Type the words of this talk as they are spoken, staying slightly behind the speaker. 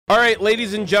All right,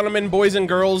 ladies and gentlemen, boys and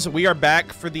girls, we are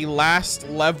back for the last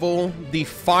level, the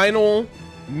final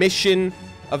mission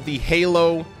of the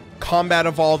Halo Combat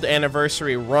Evolved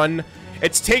Anniversary run.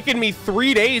 It's taken me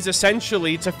 3 days,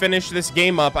 essentially, to finish this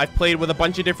game up. I've played with a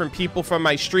bunch of different people from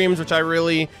my streams, which I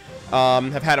really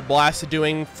have had a blast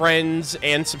doing, friends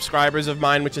and subscribers of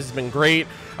mine, which has been great.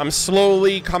 I'm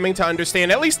slowly coming to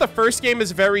understand, at least the first game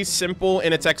is very simple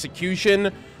in its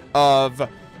execution of,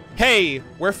 hey,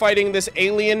 we're fighting this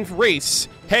alien race.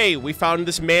 Hey, we found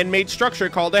this man-made structure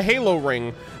called a Halo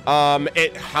ring.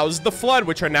 It housed the Flood,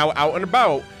 which are now out and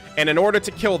about. And in order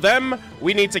to kill them,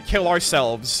 we need to kill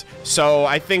ourselves. So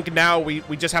I think now we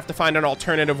just have to find an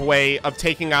alternative way of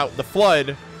taking out the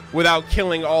Flood without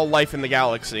killing all life in the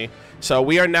galaxy. So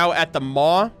we are now at the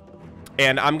Maw,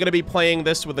 and I'm going to be playing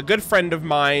this with a good friend of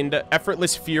mine,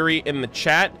 Effortless Fury, in the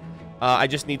chat. I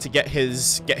just need to get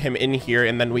him in here,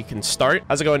 and then we can start.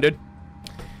 How's it going, dude?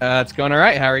 It's going all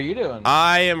right. How are you doing?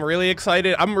 I am really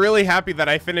excited. I'm really happy that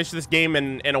I finished this game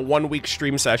in a 1-week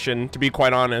stream session, to be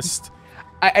quite honest.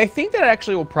 I think that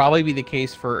actually will probably be the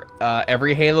case for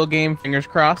every Halo game, fingers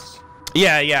crossed.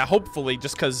 Yeah, hopefully,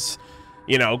 just because,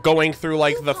 you know, going through,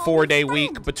 like, the 4-day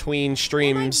week between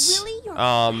streams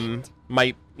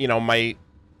might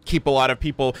keep a lot of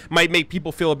people, might make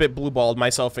people feel a bit blue-balled,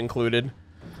 myself included.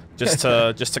 Just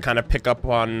to kind of pick up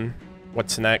on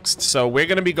what's next. So we're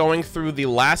gonna be going through the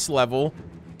last level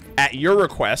at your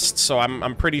request. So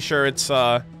I'm pretty sure it's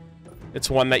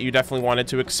one that you definitely wanted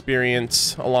to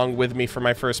experience along with me for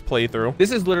my first playthrough.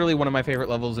 This is literally one of my favorite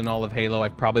levels in all of Halo.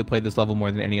 I've probably played this level more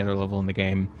than any other level in the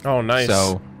game. Oh, nice.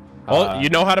 So, well, you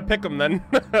know how to pick them then.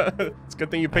 It's a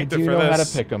good thing you picked it for this. I do know how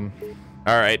to pick them.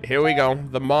 All right, here we go.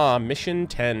 The Maw, Mission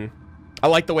 10. I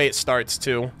like the way it starts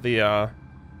too.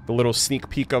 The little sneak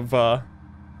peek of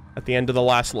at the end of the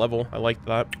last level. I like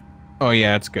that. Oh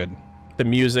yeah, it's good. The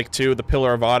music too, the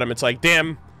Pillar of Autumn. It's like,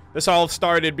 damn, this all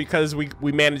started because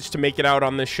we managed to make it out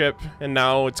on this ship, and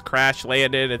now it's crash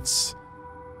landed. It's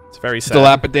very sad.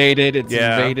 Dilapidated. It's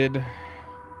invaded.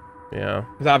 Yeah.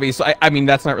 Because obviously, I mean,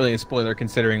 that's not really a spoiler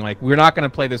considering, like, we're not going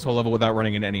to play this whole level without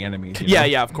running into any enemies. You know?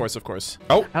 Yeah, of course.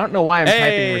 Oh, I don't know why I'm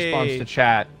typing in response to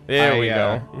chat. There we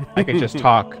go. I could just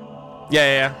talk.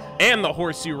 Yeah. And the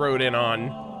horse you rode in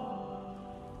on.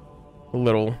 A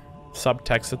little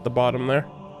subtext at the bottom there.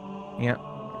 Yeah.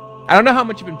 I don't know how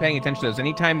much you've been paying attention to those.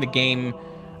 Anytime the game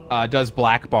does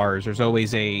black bars, there's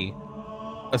always a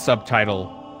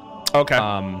subtitle. Okay.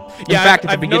 In fact,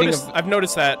 at the beginning I've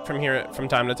noticed that from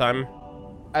time to time.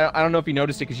 I don't know if you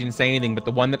noticed it because you didn't say anything, but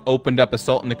the one that opened up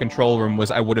Assault in the Control Room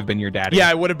was "I would have been your daddy." Yeah,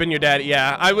 I would have been your daddy.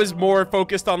 Yeah, I was more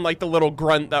focused on like the little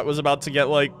grunt that was about to get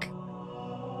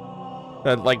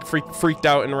freaked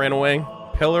out and ran away.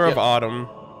 Pillar of Autumn.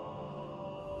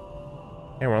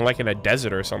 Yeah, we're like in a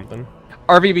desert or something.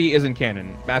 RVB isn't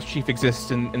canon. Master Chief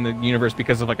exists in the universe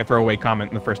because of like a throwaway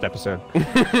comment in the first episode.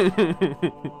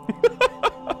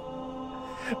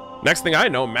 Next thing I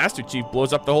know, Master Chief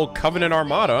blows up the whole Covenant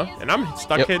Armada, and I'm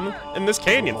stuck in this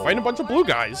canyon fighting a bunch of blue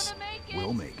guys.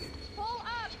 We'll make it.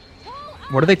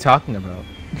 What are they talking about?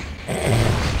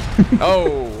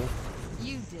 Oh.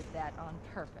 You did that on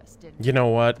purpose, didn't you? You know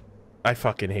what? I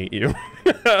fucking hate you.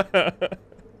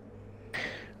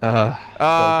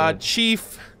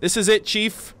 Chief. This is it,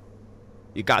 Chief.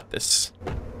 You got this.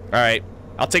 All right.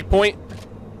 I'll take point.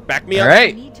 Back me up. All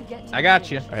right. I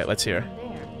got you. All right, let's hear.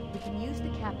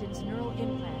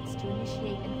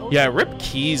 Yeah, rip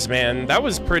Keys, man. That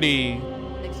was pretty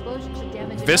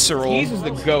visceral. Keys is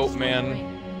the GOAT,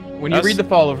 man. When you read The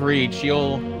Fall of Reach,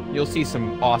 you'll see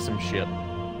some awesome shit.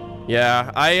 Yeah,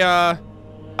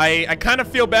 I kind of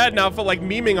feel bad now for like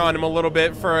memeing on him a little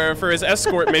bit for his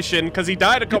escort mission because he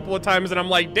died a couple of times and I'm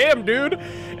like, damn, dude.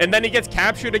 And then he gets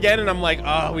captured again and I'm like,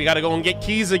 oh, we gotta go and get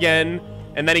Keys again.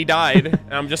 And then he died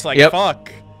and I'm just like,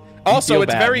 fuck. Also,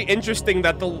 it's very interesting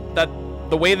that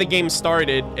the way the game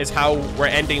started is how we're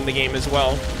ending the game as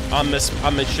well on this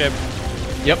ship.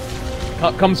 Yep,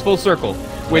 comes full circle.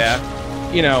 Which,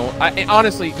 you know,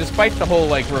 honestly, despite the whole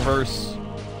like reverse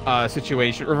game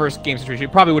situation,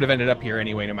 it probably would have ended up here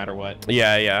anyway, no matter what.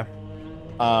 Yeah.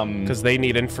 Because they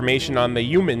need information on the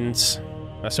humans.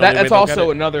 That's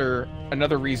also another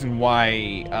reason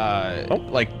why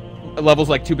like levels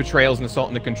like 2 Betrayals and Assault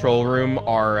in the Control Room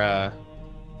are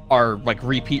like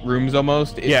repeat rooms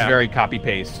almost. It's very copy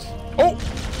paste. Oh!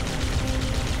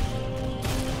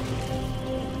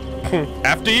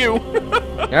 After you.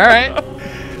 Alright.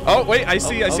 Oh wait, I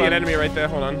see an enemy right there.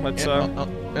 Hold on. Let's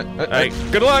alright,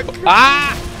 good luck.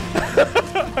 Ah!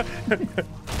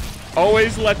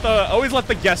 always let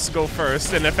the guests go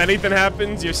first, and if anything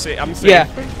happens, I'm safe. Yeah.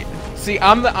 See,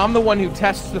 I'm the one who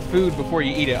tests the food before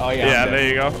you eat it. Oh yeah. Yeah, there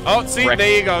you go. Oh, see,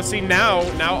 there you go. See, now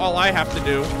all I have to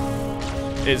do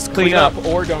is clean up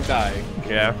or don't die.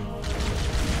 Yeah.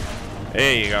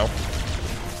 There you go.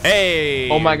 Hey.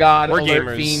 Oh my God, we're Alert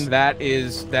gamers. Fiend,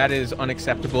 that is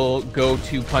unacceptable. Go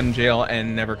to pun jail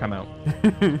and never come out.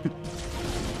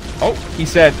 Oh, he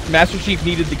said Master Chief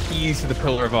needed the keys to the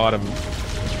Pillar of Autumn.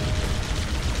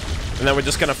 And then we're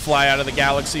just gonna fly out of the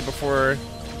galaxy before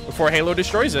Halo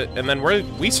destroys it, and then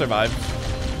we survive.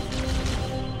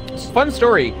 Fun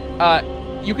story.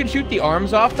 You can shoot the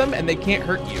arms off them, and they can't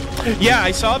hurt you. Yeah,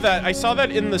 I saw that. I saw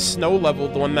that in the snow level,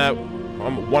 the one that,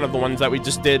 one of the ones that we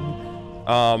just did,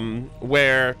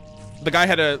 where the guy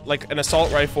had an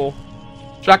assault rifle,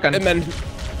 shotgun, and then,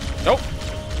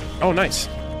 oh, nice.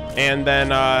 And then,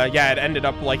 yeah, it ended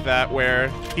up like that, where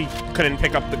he couldn't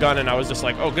pick up the gun, and I was just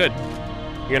like, oh, good.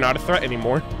 You're not a threat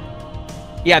anymore.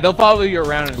 Yeah, they'll follow you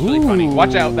around, and it's really funny.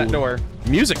 Watch out, that door.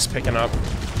 Music's picking up.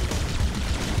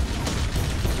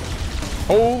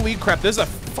 Holy crap, there's a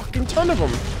fucking ton of them.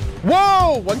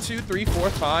 Whoa! 1, 2, 3, 4,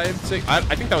 5, 6. I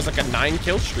think that was like a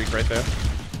 9-kill streak right there.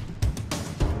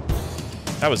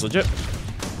 That was legit.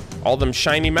 All them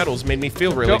shiny metals made me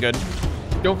feel really good.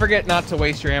 Don't forget not to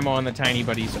waste your ammo on the tiny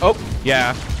buddies. Oh,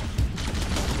 yeah.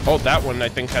 Oh, that one I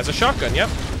think has a shotgun. Yep.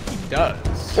 He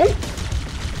does. Oh.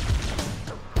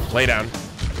 Lay down.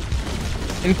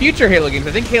 In future Halo games,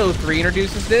 I think Halo 3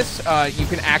 introduces this. You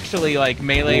can actually like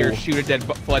melee or shoot a dead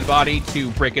flood body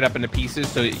to break it up into pieces,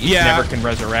 so you never can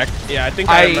resurrect. Yeah, I think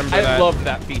I remember that. I love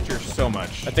that feature so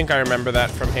much. I think I remember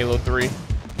that from Halo 3.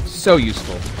 So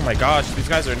useful. Oh my gosh, these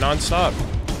guys are non-stop.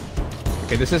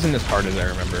 Okay, this isn't as hard as I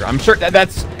remember. I'm sure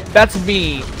that's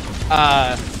me,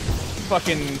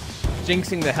 fucking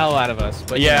jinxing the hell out of us.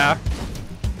 But yeah.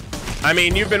 I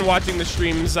mean, you've been watching the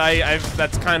streams.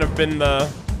 That's kind of been the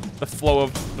flow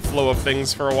of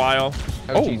things for a while.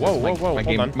 Oh, Jesus,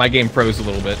 whoa! My game froze a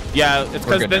little bit. Yeah, it's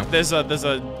because there's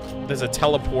a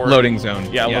teleport loading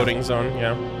zone. Yeah, loading zone.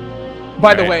 Yeah.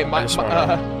 By the way,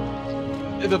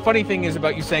 the funny thing is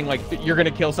about you saying like you're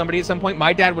gonna kill somebody at some point.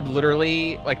 My dad would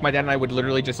literally, like, my dad and I would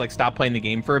literally just like stop playing the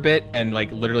game for a bit and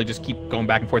like literally just keep going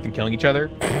back and forth and killing each other.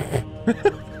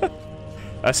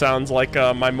 That sounds like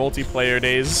my multiplayer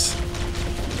days.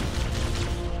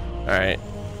 All right.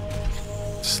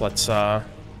 Just let's, is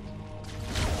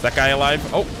that guy alive?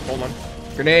 Oh, hold on.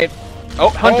 Grenade. Oh,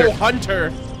 Hunter. Oh,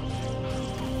 Hunter.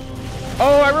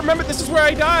 Oh, I remember this is where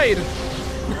I died.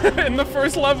 In the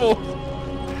first level.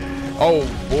 Oh,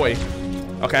 boy.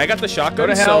 Okay, I got the shotgun, Go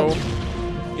to hell.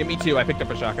 Yeah, me too. I picked up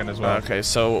a shotgun as well. Okay,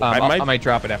 so I might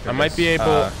drop it after I might be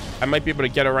able to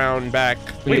get around back.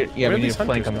 Wait, yeah, we need to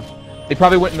flank them. They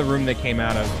probably went in the room they came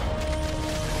out of.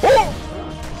 Oh!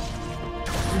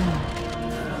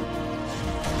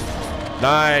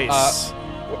 Nice.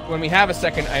 When we have a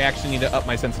second, I actually need to up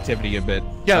my sensitivity a bit.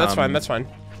 Yeah, that's fine. That's fine.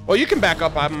 Well, you can back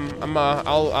up.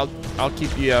 I'll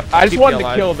keep you. I just wanted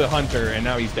to kill the hunter, and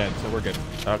now he's dead, so we're good.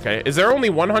 Okay. Is there only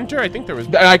one hunter? I think there was.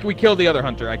 We killed the other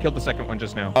hunter. I killed the second one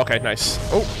just now. Okay, nice.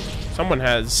 Oh, someone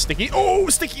has sticky. Oh,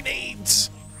 sticky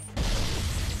nades.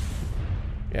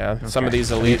 Yeah, okay. Some of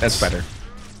these elites. That's better.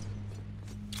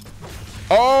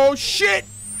 Oh shit!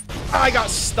 I got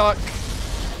stuck.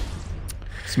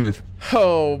 Smooth.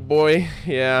 Oh boy,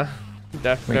 yeah.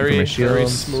 Very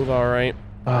smooth. All right.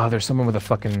 Oh, there's someone with a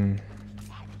fucking.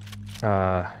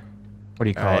 What do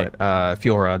you call it?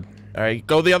 Fuel rod. All right,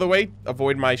 go the other way.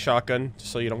 Avoid my shotgun,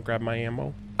 just so you don't grab my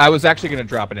ammo. I was actually gonna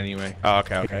drop it anyway. Oh,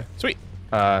 okay, okay, sweet.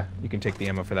 You can take the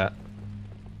ammo for that.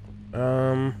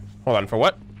 Hold on, for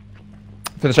what?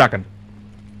 For the shotgun.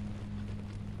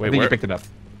 Wait, I think you picked it up.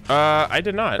 I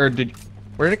did not. Or did?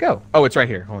 Where did it go? Oh, it's right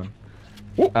here. Hold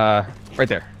on. Right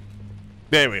there.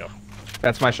 There we go.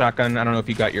 That's my shotgun. I don't know if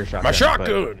you got your shotgun. My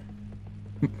shotgun.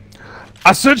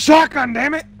 I said shotgun,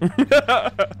 damn it!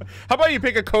 How about you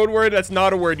pick a code word that's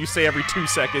not a word you say every 2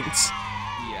 seconds?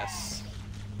 Yes.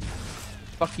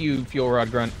 Fuck you, fuel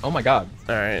rod grunt. Oh my god.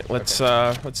 All right, let's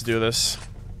do this.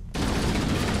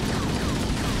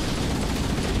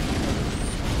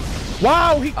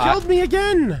 Wow, he killed me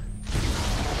again.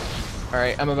 All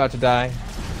right, I'm about to die. Yep,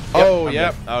 oh,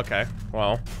 yep. Okay.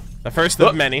 Well, the first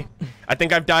of many. I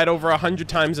think I've died over 100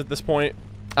 times at this point.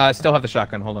 I still have the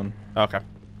shotgun. Hold on. Okay.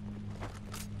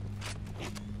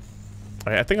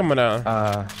 Okay, I think I'm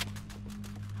gonna.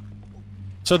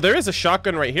 So there is a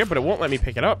shotgun right here, but it won't let me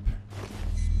pick it up.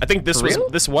 I think this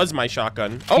was my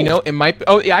shotgun. Oh, you know, it might be.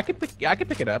 Oh, yeah, I could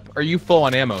pick it up. Are you full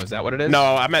on ammo? Is that what it is?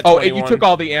 No, I'm at 21. Oh, you took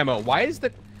all the ammo. Why is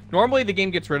the? Normally the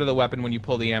game gets rid of the weapon when you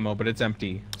pull the ammo, but it's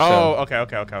empty. So. Oh, okay.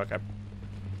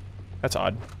 That's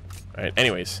odd. All right.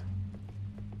 Anyways.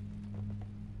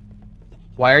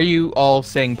 Why are you all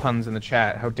saying puns in the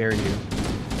chat? How dare you?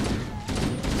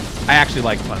 I actually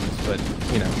like puns, but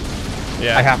you know,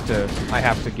 yeah, I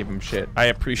have to give them shit. I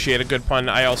appreciate a good pun.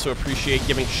 I also appreciate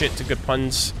giving shit to good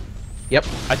puns. Yep.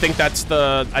 I think that's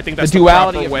the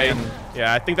duality proper of way. man.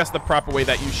 Yeah, I think that's the proper way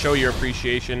that you show your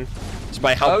appreciation. Is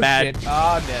by how bad. Shit.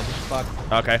 Oh, dead. Fuck.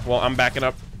 Okay, well I'm backing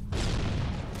up.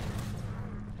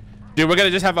 Dude, we're gonna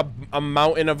just have a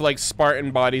mountain of like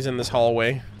Spartan bodies in this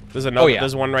hallway. There's another. Oh, yeah.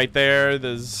 There's one right there.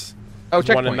 There's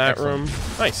one in that room.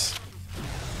 Nice.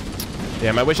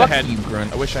 Damn, I wish I had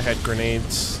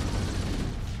grenades.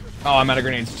 Oh, I'm out of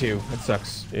grenades too. That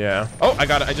sucks. Yeah. Oh, I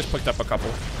got it. I just picked up a couple.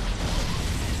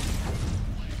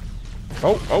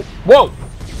 Oh, whoa!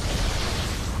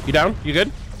 You down? You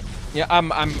good? Yeah, I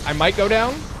might go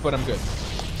down, but I'm good.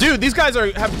 Dude, these guys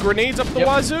have grenades up the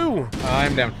wazoo.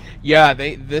 I'm down. Yeah,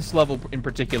 this level in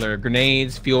particular,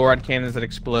 grenades, fuel rod cannons that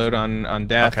explode on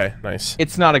death. Okay, nice.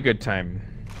 It's not a good time.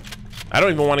 I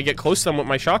don't even want to get close to them with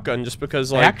my shotgun just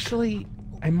because, like... Actually,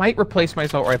 I might replace my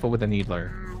assault rifle with a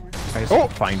needler. I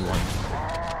just find one.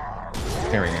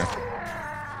 There we go.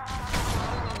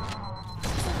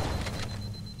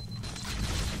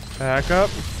 Back up.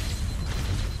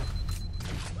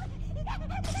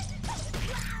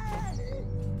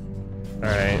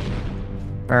 Alright.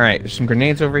 Alright, there's some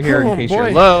grenades over here in case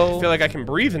you're low. I feel like I can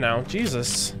breathe now.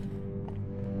 Jesus.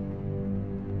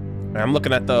 I'm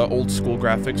looking at the old school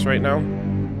graphics right now.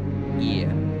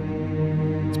 Yeah.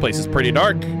 This place is pretty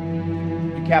dark.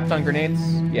 You capped on grenades?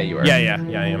 Yeah, you are. Yeah,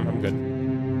 I am. I'm good.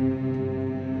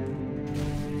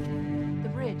 The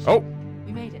bridge. Oh.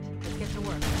 We made it. Let's get to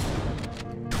work.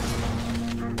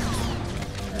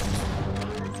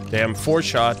 Damn, 4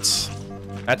 shots.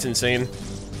 That's insane.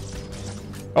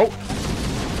 Oh.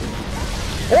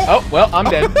 Oh, well, I'm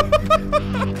dead.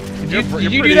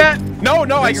 Did you do that? No,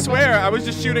 I swear. I was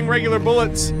just shooting regular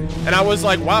bullets. And I was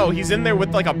like, wow, he's in there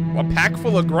with like a pack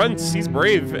full of grunts. He's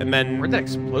brave. And then... Where'd that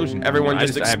explosion? Everyone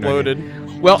just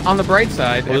exploded. Well, on the bright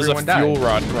side, everyone died. There's a fuel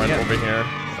rod grunt over here.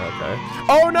 Okay.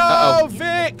 Oh no,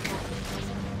 Vic!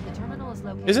 The terminal is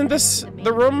located. Isn't this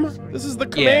the room? This is the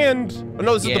command. Oh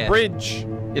no, this is the bridge.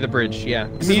 Yeah, the bridge, yeah.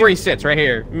 This is where he sits, right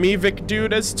here. Me, Vic,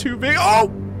 dude, as 2 Vic. Oh!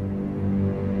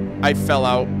 I fell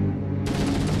out.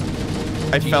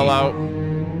 I fell out.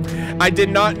 I did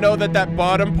not know that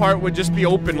bottom part would just be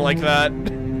open like that.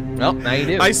 Well, now you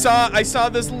do. I saw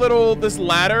this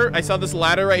ladder. I saw this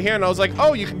ladder right here, and I was like,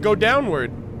 oh, you can go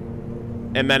downward.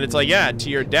 And then it's like, yeah, to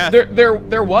your death.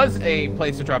 There was a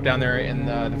place to drop down there in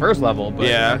the first level, but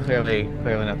yeah, clearly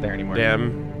not there anymore.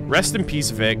 Damn. Rest in peace,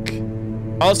 Vic.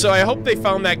 Also, I hope they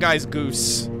found that guy's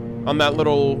goose on that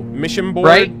little mission board.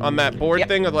 Right? On that board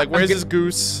thing of like, where's his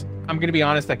goose? I'm gonna be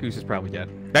honest, that goose is probably dead.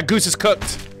 That goose is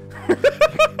cooked.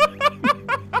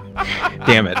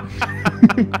 Damn it.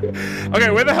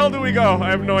 Okay, where the hell do we go? I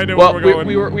have no idea where we're going.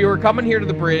 We were coming here to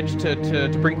the bridge to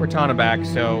bring Cortana back,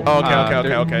 so... Oh,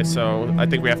 okay. So, I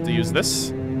think we have to use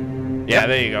this? Yeah,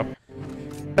 there you go.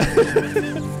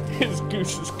 His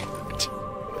goose is cooked.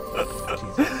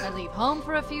 I leave home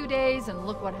for a few days, and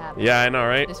look what happens. Yeah, I know,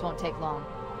 right? This won't take long.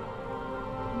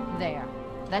 There.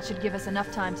 That should give us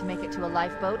enough time to make it to a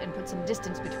lifeboat and put some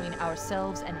distance between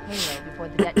ourselves and Halo before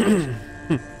the detonation.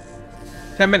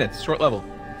 10 minutes, short level.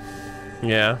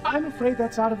 Yeah. I'm afraid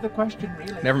that's out of the question,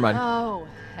 really. Never mind. Oh,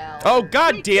 hell. Oh,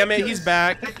 god damn it, he's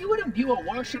back. That you would imbue a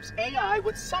warship's AI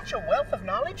with such a wealth of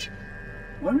knowledge?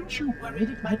 Weren't you worried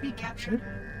it might be captured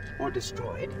or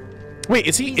destroyed? Wait,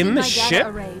 is he in the ship?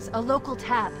 Arrays, a local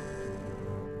tab.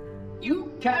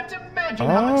 You can't imagine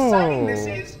how exciting this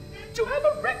is. To have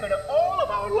a record of all of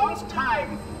our lost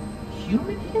time.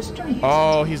 Human history.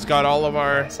 Oh, he's got all of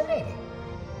our... Fascinating.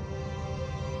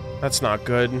 That's not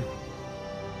good.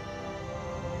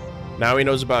 Now he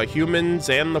knows about humans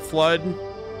and the flood.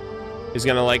 He's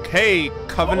gonna like, hey,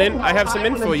 Covenant, I have some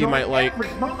info you might like.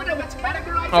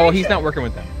 Oh, well, he's not working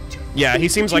with them. Yeah, he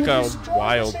seems like a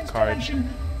wild card.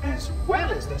 As well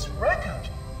as this record.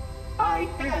 I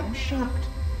am shocked.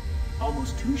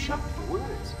 Almost too shocked for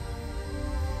words.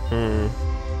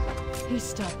 He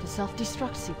stopped the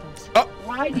self-destruct sequence. Oh.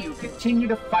 Why do you continue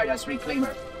to fight us,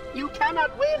 Reclaimer? You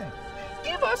cannot win.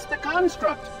 Give us the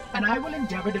construct, and I will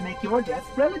endeavor to make your death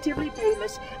relatively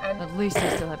painless and... At least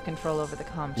I still have control over the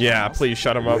comm channels. Yeah, please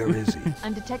shut him up. Where is he?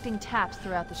 I'm detecting taps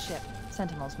throughout the ship.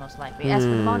 Sentinels, most likely. As for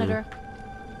the monitor,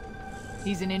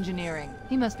 he's in engineering.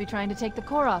 He must be trying to take the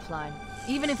core offline.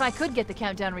 Even if I could get the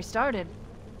countdown restarted,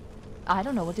 I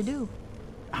don't know what to do.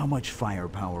 How much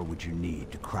firepower would you need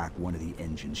to crack one of the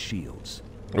engine's shields?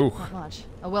 Ooh. Not much.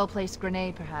 A well-placed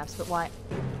grenade, perhaps, but why?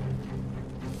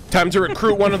 Time to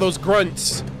recruit one of those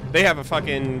grunts. They have a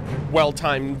fucking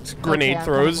well-timed grenade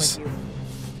throws.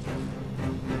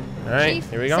 All right, Chief,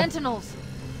 here we go. Sentinels.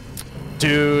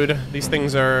 Dude, these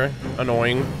things are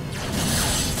annoying.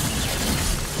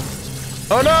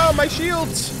 Oh no, my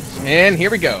shields! And here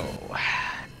we go. All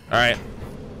right,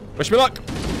 wish me luck.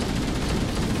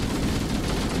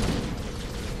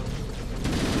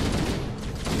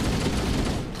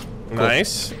 Cool.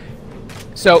 Nice.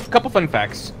 So, a couple fun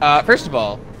facts. First of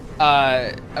all,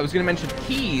 I was going to mention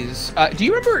keys. Do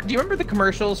you remember the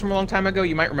commercials from a long time ago?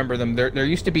 You might remember them. There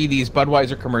used to be these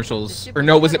Budweiser commercials, or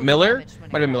no, was it Miller?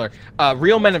 Might have been Miller.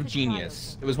 Real Men of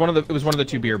Genius. It was one of the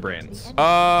two beer brands.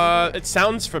 It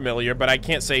sounds familiar, but I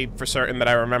can't say for certain that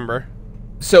I remember.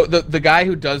 So the guy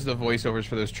who does the voiceovers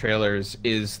for those trailers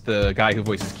is the guy who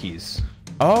voices Keys.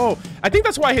 Oh, I think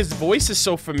that's why his voice is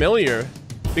so familiar.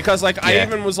 Because like I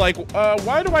even was like,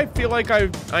 why do I feel like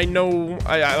I know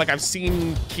I've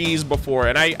seen Keys before,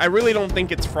 and I really don't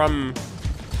think it's from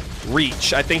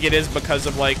Reach. I think it is because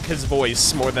of like his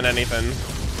voice more than anything.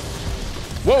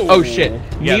 Whoa! Oh shit!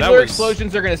 Yeah, Needler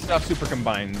explosions are gonna stuff super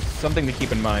combines. Something to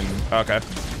keep in mind. Okay.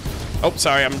 Oh,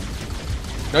 sorry.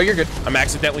 No, you're good. I'm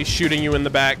accidentally shooting you in the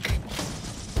back.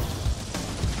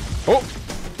 Oh.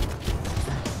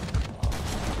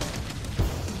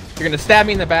 You're gonna stab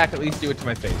me in the back, at least do it to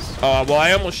my face. Oh, well,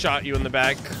 I almost shot you in the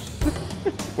back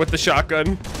with the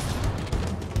shotgun.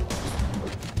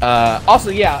 Also,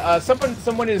 yeah,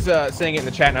 someone is saying it in the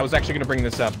chat, and I was actually gonna bring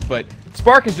this up, but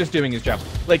Spark is just doing his job.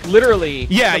 Like, literally,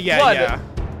 yeah.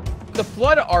 The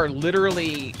Flood are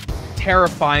literally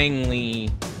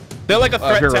terrifyingly They're like a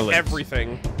threat virulent. to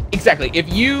everything. Exactly.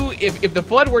 If the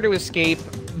Flood were to escape,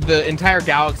 the entire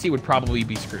galaxy would probably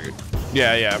be screwed.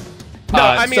 Yeah. No,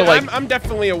 I mean, so, like, I'm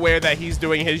definitely aware that he's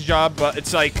doing his job, but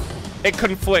it's like, it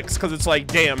conflicts, because it's like,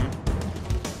 damn.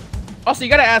 Also, you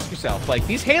gotta ask yourself, like,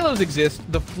 these halos exist,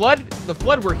 the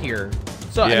Flood were here.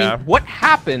 So, Yeah. I mean, what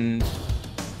happened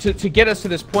to get us to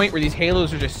this point where these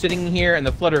halos are just sitting here and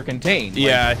the Flood are contained?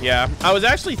 Like, Yeah. I was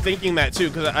actually thinking that, too,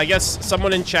 because I guess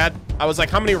someone in chat, I was like,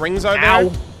 how many rings are there? Ow,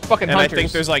 fucking and hunters. I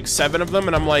think there's like 7 of them,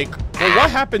 and I'm like, well,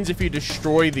 what happens if you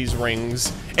destroy these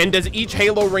rings? And does each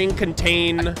halo ring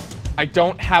contain... I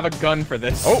don't have a gun for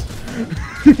this. Oh.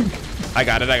 I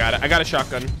got it. I got a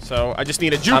shotgun, so I just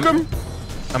need to juke him.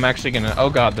 I'm actually gonna... Oh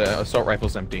god, the assault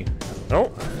rifle's empty. Oh.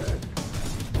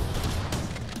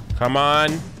 Come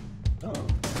on.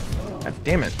 God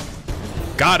damn it.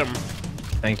 Got him.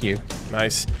 Thank you.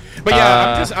 Nice. But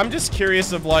yeah, I'm just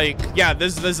curious of like, yeah,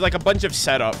 there's like a bunch of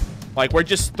setup. Like, we're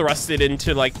just thrusted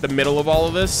into like the middle of all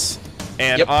of this.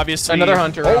 And obviously... Another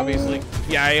hunter, obviously.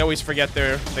 Yeah, I always forget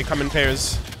they come in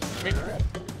pairs.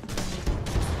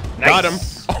 Nice. Got him.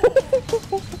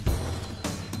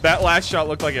 That last shot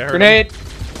looked like it hurt Grenade. him.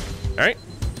 All right.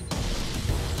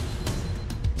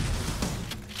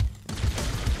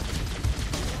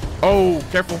 Oh,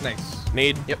 careful. Nice.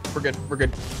 Nade. Yep, we're good. We're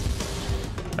good.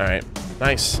 All right.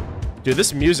 Nice. Dude,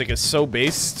 this music is so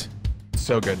based.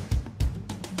 So good.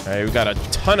 All right, we got a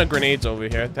ton of grenades over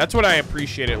here. That's what I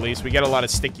appreciate, at least. We get a lot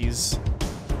of stickies.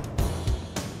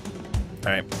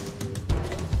 All right.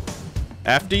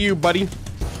 After you, buddy.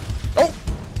 Oh!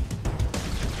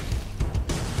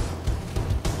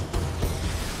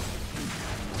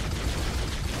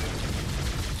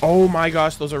 Oh my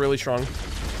gosh, those are really strong.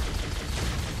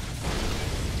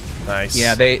 Nice.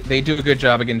 Yeah, they do a good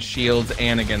job against shields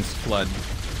and against Flood.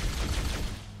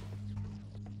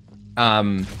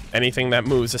 Anything that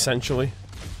moves, essentially.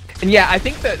 And yeah, I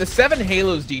think that the 7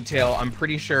 Halos detail, I'm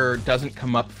pretty sure, doesn't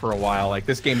come up for a while. Like,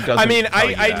 this game doesn't. I mean,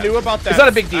 I knew about that. It's not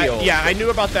a big deal. I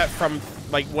knew about that from,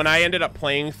 like, when I ended up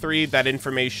playing 3, that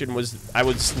information was, I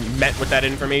was met with that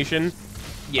information.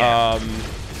 Yeah.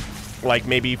 Like,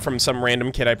 maybe from some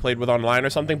random kid I played with online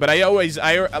or something. But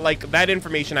like, that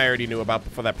information I already knew about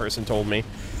before that person told me.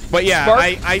 But yeah,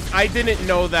 I didn't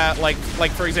know that, like,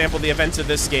 for example, the events of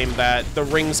this game, that the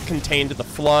rings contained the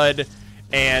Flood,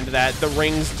 and that the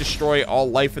rings destroy all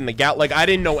life in the galaxy. Like, I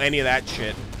didn't know any of that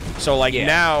shit. So, like,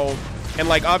 now, and,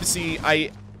 like, obviously,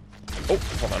 oh,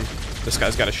 hold on. This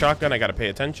guy's got a shotgun. I gotta pay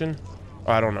attention.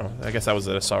 Oh, I don't know. I guess that was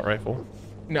an assault rifle.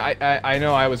 No, I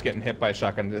know I was getting hit by a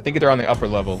shotgun. I think they're on the upper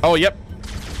level. Oh, yep.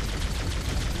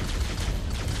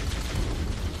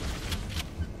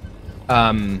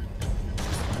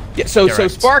 Yeah, so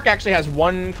Spark actually has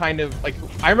one kind of, like,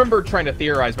 I remember trying to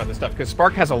theorize about this stuff, because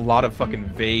Spark has a lot of fucking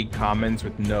vague comments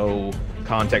with no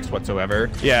context whatsoever.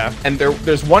 Yeah. And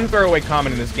there's one throwaway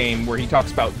comment in this game where he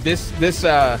talks about this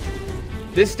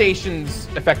station's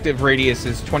effective radius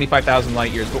is 25,000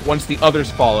 light years, but once the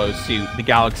others follow suit, the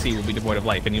galaxy will be devoid of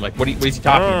life. And you're like, what is he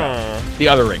talking about? The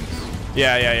other rings.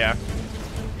 Yeah.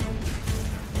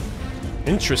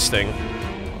 Interesting.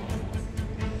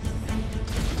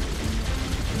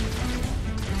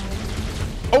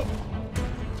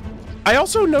 I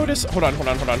also noticed. Hold on.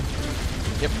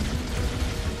 Yep.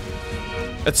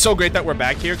 It's so great that we're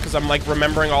back here because I'm like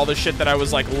remembering all the shit that I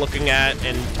was like looking at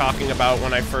and talking about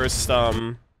when I first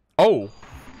Oh.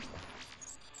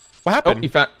 What happened? Oh, you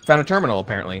found a terminal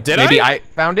apparently. Maybe I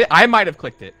found it. I might have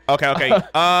clicked it. Okay. Okay. Okay.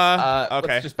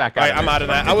 Let's just back out. All right, I'm out of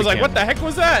that. I was like, what the heck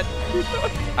was that?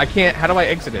 I can't. How do I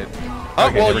exit it? Oh,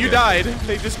 okay, well, you died.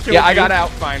 They just killed you. Yeah, I got out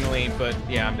finally, but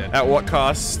yeah, I'm dead. At what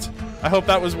cost? I hope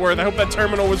that was worth. I hope that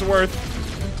terminal was worth.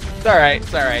 It's all right.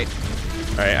 It's all right.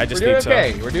 All right, I just need to.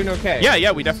 Okay. We're doing okay.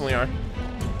 Yeah, we definitely are.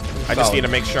 I just need to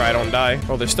make sure I don't die.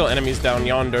 Oh, there's still enemies down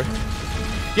yonder.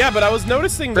 Yeah, but I was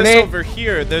noticing this over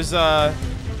here. There's a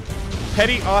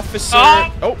petty officer.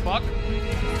 Oh, fuck.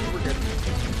 We're good.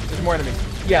 There's more enemies.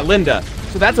 Yeah, Linda.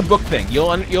 So that's a book thing.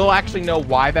 You'll actually know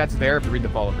why that's there if you read the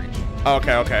Fall of Reach.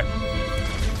 Okay, okay.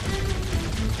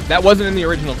 That wasn't in the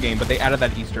original game, but they added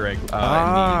that Easter egg. In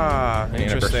the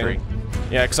interesting.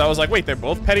 Yeah, because I was like, wait, they're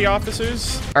both petty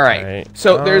officers? All right.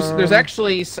 So there's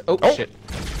actually... Oh, shit.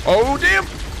 Oh, damn!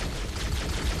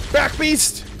 Back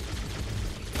beast!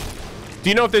 Do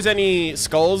you know if there's any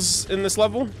skulls in this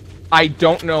level? I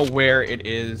don't know where it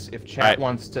is. If chat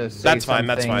wants to say That's fine,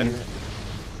 that's fine.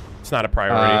 It's not a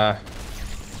priority.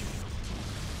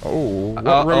 Oh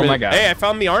my god. Hey, I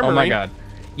found the armory. Oh my god.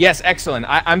 Yes, excellent.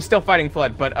 I'm still fighting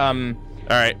Flood, but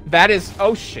Alright. That is...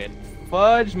 Oh shit.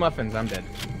 Fudge muffins, I'm dead.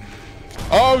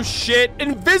 Oh shit.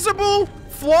 Invisible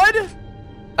Flood?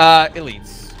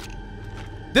 Elites.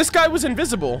 This guy was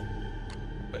invisible.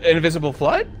 Invisible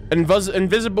Flood?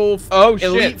 Invisible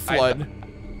Elite Flood.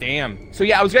 Damn. So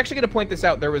yeah, I was actually going to point this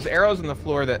out. There was arrows on the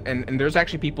floor that, and there's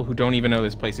actually people who don't even know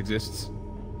this place exists.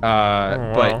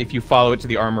 But if you follow it to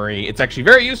the armory, it's actually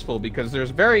very useful because there's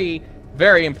very,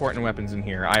 very important weapons in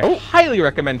here. I highly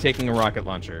recommend taking a rocket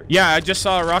launcher. Yeah, I just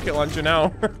saw a rocket launcher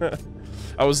now.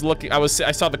 I was looking. I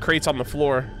saw the crates on the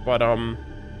floor, but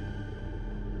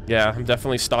yeah, I'm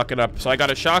definitely stocking up. So I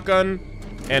got a shotgun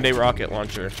and a rocket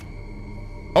launcher.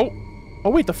 Oh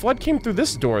wait, the flood came through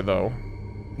this door though.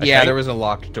 Yeah, there was a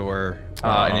locked door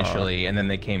initially, and then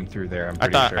they came through there. I'm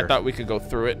pretty sure. I thought we could go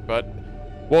through it, but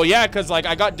well, yeah, because like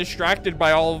I got distracted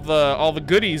by all the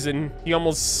goodies, and he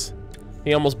almost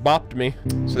bopped me.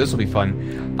 So this will be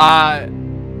fun.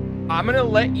 I'm gonna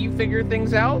let you figure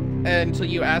things out until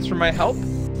you ask for my help.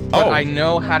 But I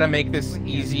know how to make this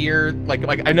easier. Like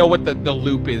I know what the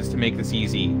loop is to make this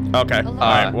easy. Okay. All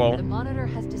right. Well, the monitor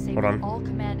has disabled all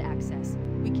command access.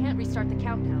 We can't restart the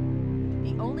countdown.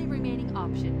 The only remaining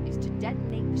option is to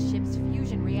detonate the ship's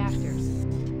fusion reactors.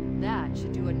 That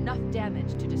should do enough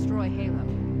damage to destroy Halo.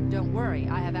 Don't worry,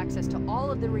 I have access to all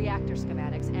of the reactor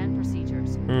schematics and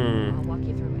procedures. I'll walk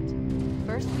you through it.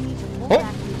 First, we need to pull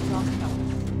back the exhaust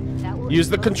elements. That will use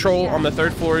the control on the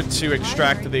 3rd floor to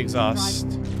extract the exhaust.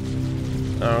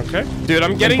 Okay. Dude,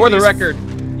 I'm getting for the record.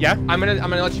 Yeah? I'm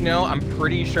gonna let you know, I'm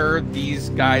pretty sure these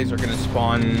guys are gonna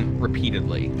spawn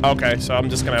repeatedly. Okay, so I'm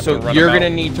just gonna have to run So you're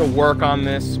gonna need to work on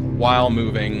this while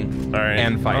moving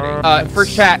and fighting. For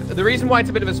chat, the reason why it's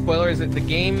a bit of a spoiler is that the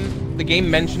game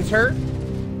mentions her,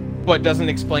 but doesn't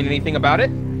explain anything about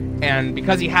it. And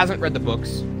because he hasn't read the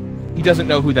books, he doesn't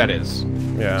know who that is.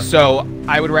 Yeah. So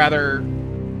I would rather,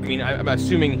 I mean, I'm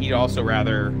assuming he'd also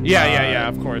rather... Yeah,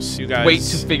 of course. You guys... Wait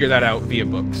to figure that out via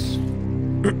books.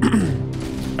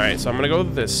 Alright, so I'm gonna go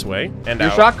this way and Your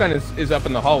shotgun is up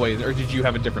in the hallway, or did you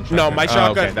have a different shotgun? No, my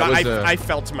shotgun, okay. I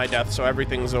fell to my death, so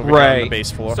everything's over here on the base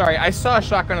floor. Sorry, I saw a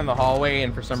shotgun in the hallway,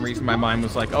 and for some reason my mind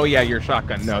was like, oh yeah, your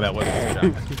shotgun. No, that wasn't your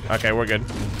shotgun. Okay, we're good.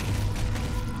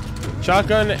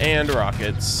 Shotgun and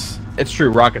rockets. It's true,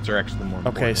 rockets are actually the more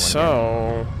important Okay,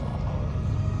 so...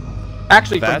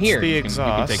 Actually, that's from here, the you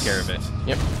exhaust. can take care of it.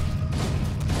 Yep.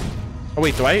 Oh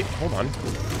wait, do I... Hold on.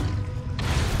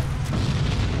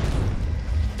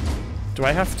 Do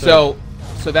I have to...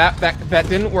 So that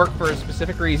didn't work for a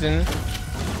specific reason.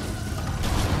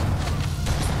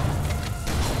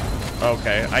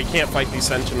 Okay, I can't fight these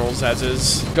sentinels as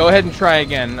is. Go ahead and try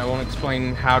again. I won't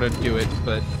explain how to do it,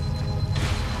 but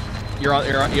you have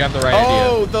the right idea.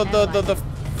 Oh, the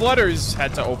flutters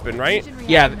had to open, right?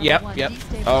 Yeah. Yep.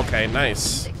 Okay,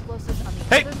 nice.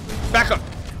 Hey, back up.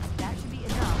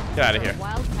 Get out of here.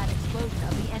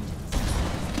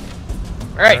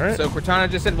 All right, so Cortana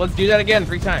just said, let's do that again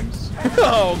 3 times.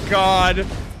 Oh, God.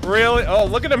 Really? Oh,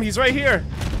 look at him. He's right here.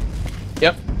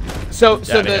 Yep. So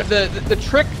the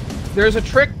trick, there's a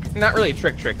trick, not really a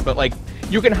trick, but like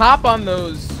you can hop on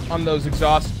those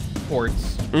exhaust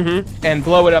ports and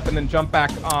blow it up and then jump back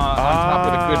on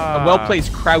top with a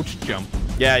well-placed crouch jump.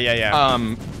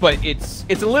 Yeah. But it's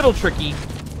a little tricky.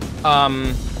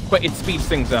 But it speeds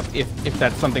things up if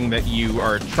that's something that you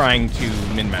are trying to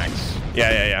min-max.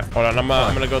 Yeah. Hold on,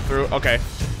 I'm gonna go through. Okay.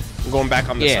 I'm going back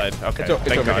on this side. Okay. It's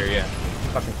over God. here, yeah.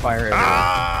 Fucking fire everywhere.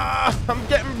 Ah! I'm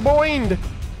getting boinged.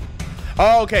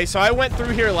 Oh, okay. So I went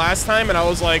through here last time, and I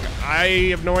was like, I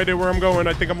have no idea where I'm going.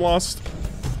 I think I'm lost.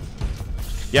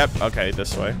 Yep. Okay,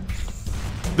 this way.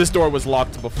 This door was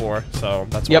locked before, so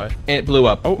that's why. Yep. And it blew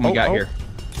up when we got here.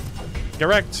 Get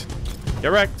wrecked.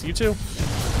 Get wrecked. You too.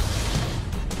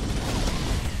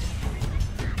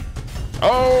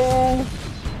 Oh!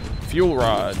 Fuel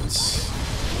rods.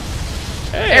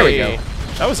 Hey, there we go.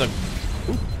 That was a...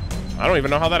 Ooh, I don't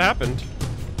even know how that happened.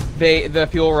 The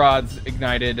fuel rods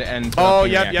ignited and... Oh,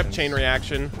 yep, chain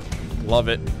reaction. Love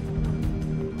it.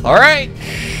 All right.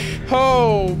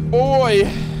 Oh, boy.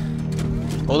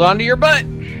 Hold on to your butt.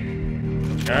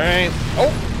 All right.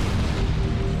 Oh.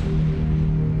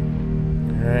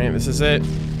 All right, this is it.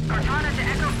 Cortana to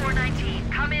Echo 419.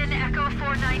 Come in, Echo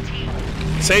 419.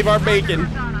 Save our bacon.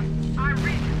 Cortana, I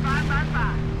read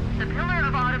 555. The Pillar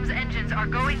of Autumn's engines are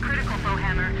going critical,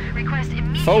 Foehammer. Request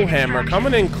immediate Foehammer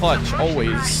coming in clutch,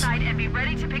 always. And be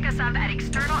ready to pick us up at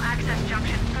external access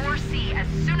junction 4C as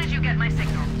soon as you get my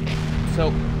signal.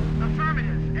 So,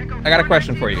 Affirmative. Echo I got a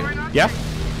question for you. Yeah?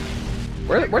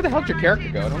 Where the hell did your character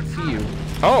go? I don't see you.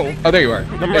 Oh, there you are.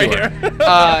 I'm right here.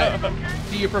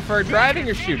 Do you prefer driving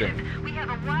or shooting? We have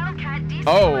a Wildcat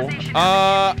Oh,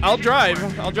 I'll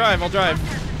drive. I'll drive.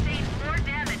 more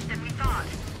damage than we thought.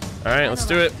 All right, let's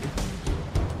do it.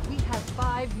 We have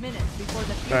 5 minutes before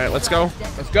the All right, let's go.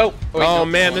 Let's go. Oh, wait, no.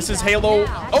 Man, this is Halo.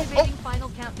 Oh. Final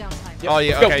countdown time. Oh,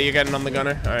 yeah, okay, you're getting on the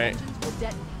gunner. All right. Engines will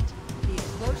detonate. The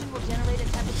explosion will generate a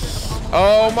temperature of almost...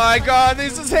 Oh my god,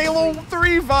 this is Halo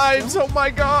 3 vibes. Oh my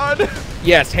god.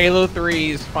 Yes, Halo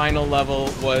 3's final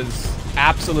level was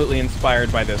absolutely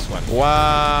inspired by this one.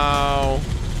 Wow.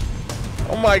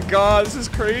 Oh my god, this is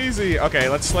crazy. Okay,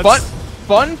 let's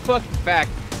Fun fucking fact,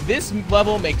 this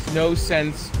level makes no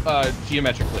sense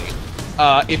geometrically.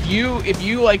 If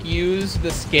you like use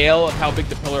the scale of how big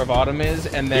the Pillar of Autumn is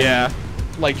and then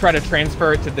like try to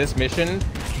transfer it to this mission,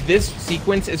 this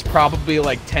sequence is probably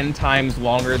like 10 times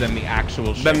longer than the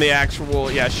actual ship.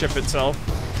 Ship itself.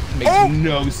 Makes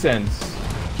no sense.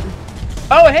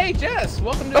 Oh, hey, Jess.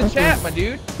 Welcome to the chat, my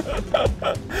dude.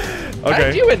 Okay. How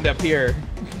did you end up here?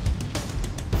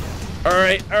 All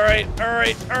right.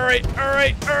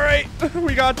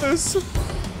 We got this.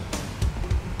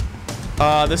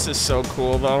 This is so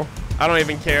cool, though. I don't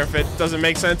even care if it doesn't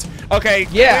make sense. Okay.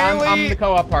 Yeah, I'm the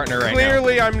co-op partner right now.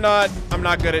 Clearly, I'm not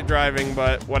good at driving,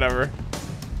 but whatever.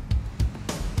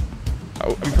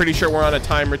 Oh, I'm pretty sure we're on a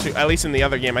timer too. At least in the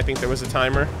other game, I think there was a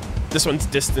timer. This one's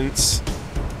distance.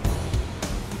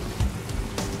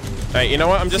 All right, you know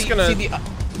what? I'm just gonna. See,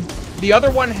 the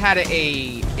other one had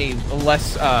a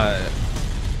less.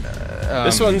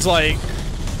 This one's like.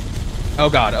 Oh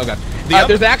god.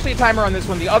 There's actually a timer on this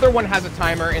one. The other one has a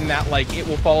timer in that like it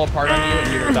will fall apart on you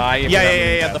and you will die. If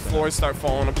Yeah. The floors start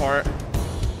falling apart.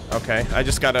 Okay, I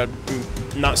just gotta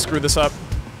not screw this up.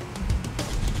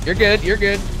 You're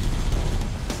good.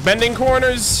 Bending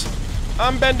corners.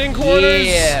 I'm bending corners.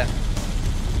 Yeah.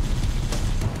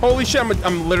 Holy shit!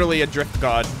 I'm literally a drift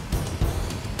god.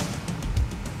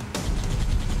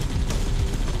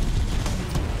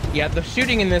 Yeah, the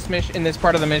shooting in this mission, in this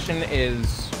part of the mission,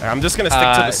 is. I'm just gonna stick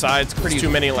to the sides because there's too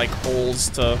many like holes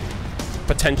to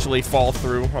potentially fall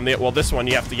through. On the this one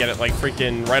you have to get it like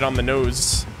freaking right on the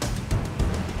nose.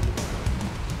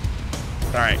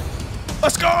 All right,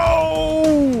 let's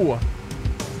go!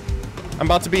 I'm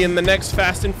about to be in the next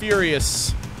Fast and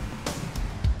Furious.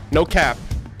 No cap.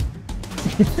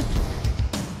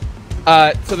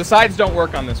 So the sides don't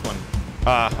work on this one.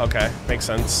 Okay, makes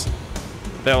sense.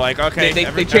 They're like, okay,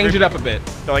 they change it up a bit.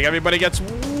 They're like, everybody gets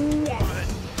one.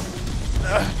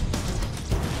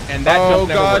 And that jump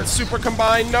never god, works. super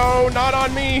combine. No, not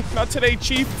on me. Not today,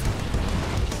 Chief.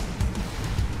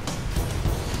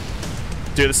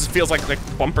 Dude, this feels like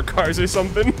bumper cars or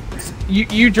something.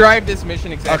 You drive this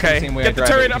mission exactly the same way I drive it. Get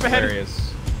the turret up ahead.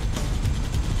 Hilarious.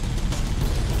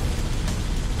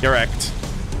 You're wrecked.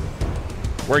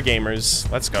 We're gamers.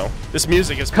 Let's go. This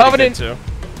music is pretty good too.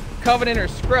 Covenant or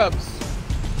Scrubs.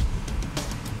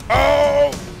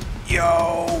 Oh,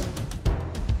 yo.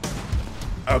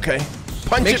 Okay.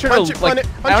 Punch it.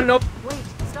 I don't know. Wait,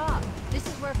 stop. This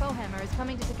is where Foehammer is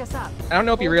coming to pick us up. I don't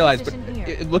know if you realize, but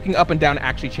Position looking up and down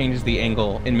actually changes the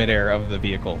angle in midair of the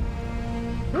vehicle.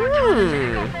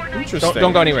 Interesting.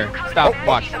 Don't go anywhere. Stop.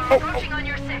 Watch. Approaching on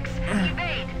your 6.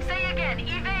 Evade. Say again,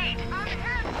 evade.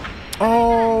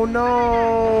 Oh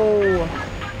no.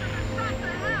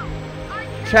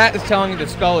 Chat is telling you the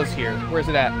skull is here. Where's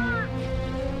it at?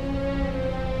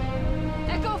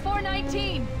 Echo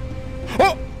 419.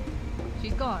 Oh.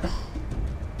 She's gone.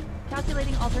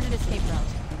 Calculating alternate escape route.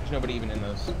 There's nobody even in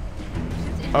those.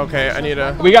 Okay, I need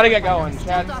a... We gotta get going.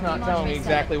 Chat's not telling me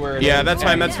exactly where it is. Yeah, that's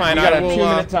fine, that's fine. We got a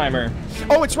 2-minute timer.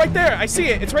 Oh, it's right there. I see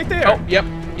it. It's right there. Oh, yep.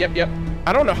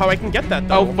 I don't know how I can get that,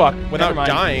 though. Oh, fuck. Without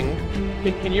dying.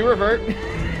 Can you revert?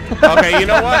 Okay, you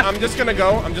know what? I'm just gonna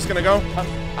go.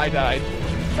 I died.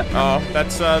 Oh,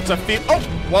 that's a feat. Oh,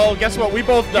 well, guess what? We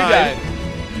both died. You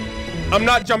died. I'm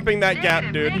not jumping that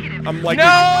gap, dude. I'm like...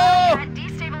 No!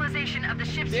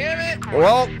 Damn it!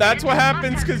 Well, that's what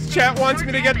happens because chat wants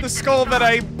me to get the skull that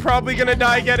I'm probably gonna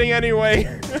die getting anyway.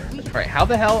 Alright, how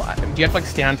the hell? Do you have to like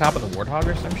stay on top of the warthog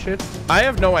or some shit? I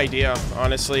have no idea,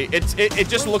 honestly. It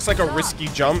just looks like a risky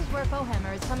jump. Where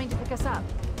Fohammer is coming to pick us up.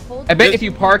 I bet if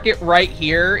you park it right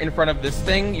here in front of this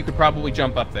thing, you could probably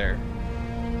jump up there.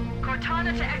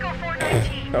 Cortana to Echo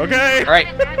 419. Okay.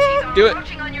 Alright, do it.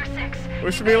 On your 6.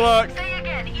 Wish me luck. Say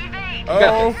again, evade.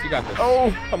 Oh, you got this.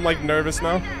 Oh, I'm like nervous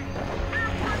now.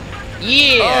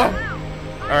 Yeah.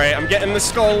 Oh. All right, I'm getting the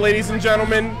skull, ladies and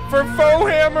gentlemen, for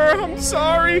Fohammer. I'm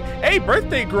sorry. Hey,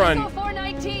 birthday grunt.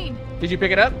 419. Did you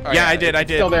pick it up? Yeah, I did.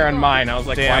 Still there on mine. I was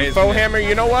like, why damn, is Fohammer,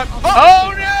 you know what?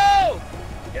 Oh no!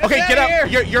 Okay, get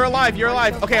up. You're alive. You're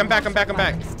alive. Okay, I'm back.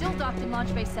 Still docked in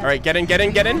launch base 7. All right, get in.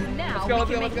 Now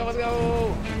Let's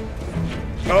go.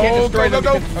 Oh,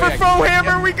 go. For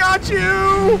Fohammer, we got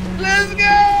you. Let's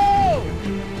go!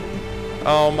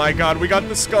 Oh my God, we got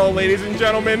the skull, ladies and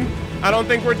gentlemen. I don't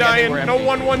think we're dying. No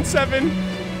 117.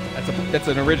 That's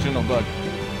an original bug.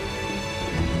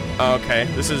 Okay,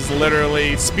 this is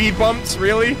literally speed bumps,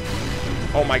 really?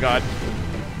 Oh my God.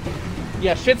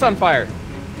 Yeah, shit's on fire.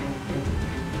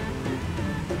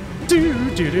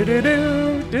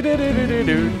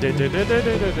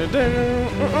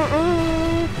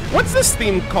 What's this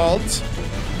theme called?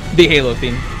 The Halo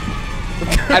theme.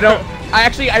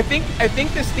 I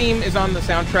think this theme is on the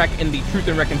soundtrack in the Truth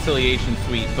and Reconciliation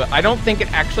suite, but I don't think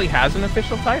it actually has an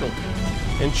official title.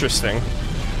 Interesting.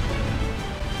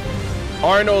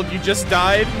 Arnold, you just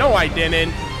died? No, I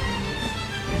didn't.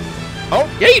 Oh,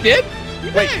 yeah, you did.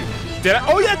 Wait, did I?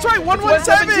 Oh, yeah, that's right.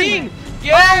 117.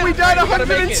 Yeah. Oh, we died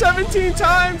 117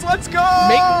 times. Let's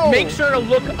go. Make sure to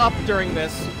look up during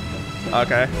this.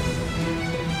 Okay.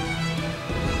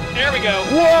 There we go.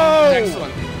 Whoa.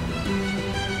 Excellent.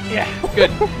 Yeah, good.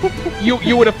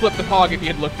 You would have flipped the hog if you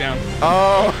had looked down.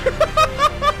 Oh.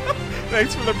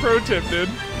 Thanks for the pro tip, dude.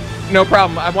 No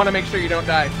problem. I want to make sure you don't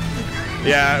die.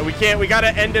 Yeah, we can't. We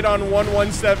gotta end it on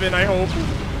 117. I hope.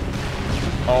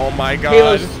 Oh my God.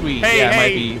 Halo's sweet. Hey, yeah,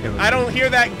 hey! it might be I don't hear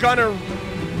that gunner.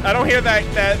 I don't hear that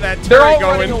turret They're all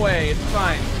going. running away. It's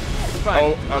fine. It's fine.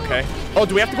 Oh, okay. Oh,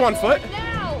 do we have to go on foot?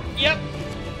 Now. Yep.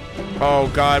 Oh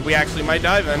God, we actually might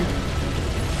die then.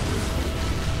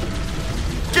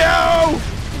 Go!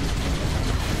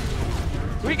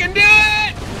 We can do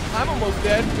it! I'm almost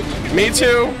dead. Me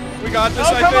too. We got this,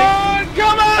 oh, I think.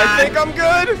 Come on! I think I'm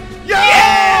good.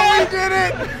 Yeah! We did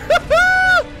it!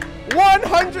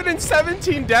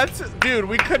 117 deaths? Dude,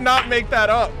 we could not make that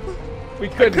up. We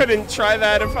couldn't. I couldn't try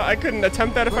that if I couldn't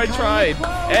attempt that if I tried.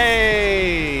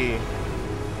 Hey!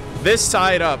 This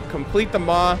side up. Complete the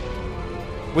maw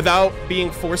without being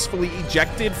forcefully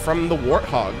ejected from the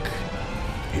warthog.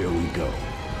 Here we go.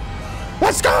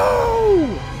 Let's go!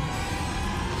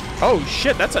 Oh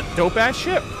shit, that's a dope ass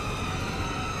ship.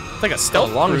 It's like a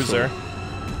stealth cruiser.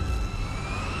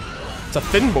 It's a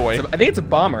thin boy. I think it's a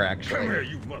bomber, actually. Come here,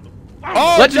 you mother.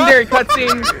 Oh, legendary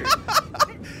cutscene.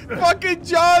 Fucking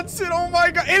Johnson! Oh my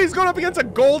God! And he's going up against a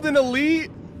golden elite.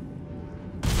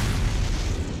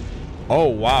 Oh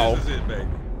wow! This is it, baby.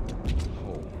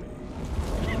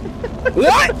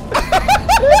 What?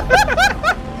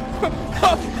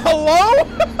 Hello?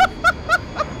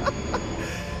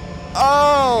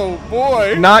 Oh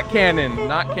boy! Not canon.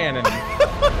 Not canon.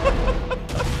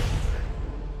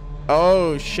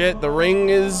 Oh shit! The ring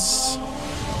is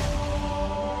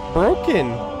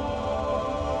broken.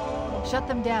 Shut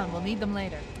them down. We'll need them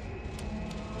later.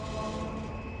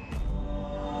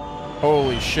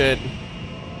 Holy shit!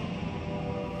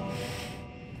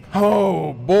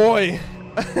 Oh boy!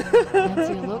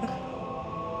 Fancy a look?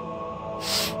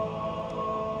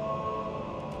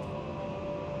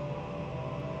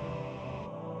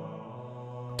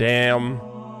 Damn.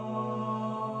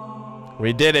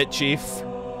 We did it, Chief.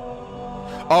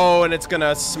 Oh, and it's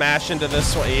gonna smash into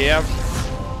this one. Yep.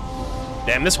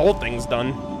 Damn, this whole thing's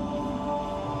done.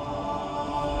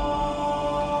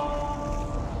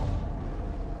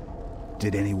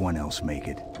 Did anyone else make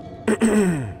it?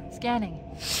 Scanning.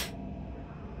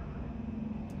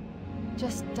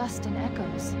 Just dust and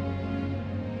echoes.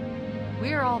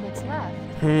 We're all that's left.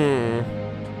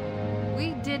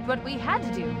 We did what we had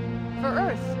to do. For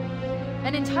Earth.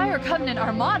 An entire Covenant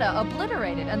armada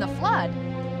obliterated, and the Flood.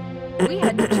 We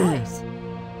had no choice.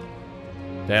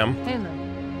 Damn. Halo,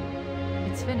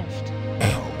 it's finished.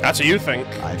 That's what you think.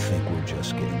 I think we're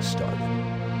just getting started.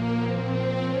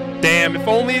 Damn, if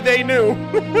only they knew.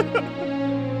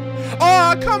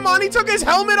 Oh, come on, he took his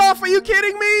helmet off. Are you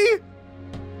kidding me?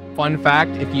 Fun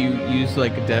fact, if you use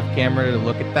like a dev camera to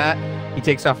look at that, he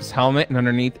takes off his helmet and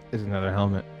underneath is another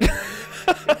helmet.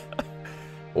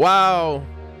 Wow.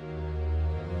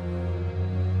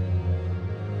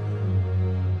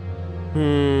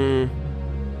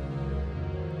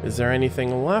 Is there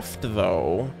anything left,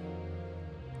 though?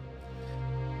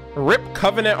 Rip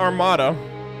Covenant Armada.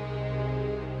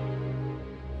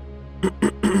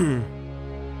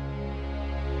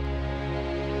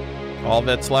 All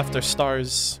that's left are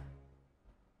stars.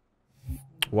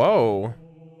 Whoa.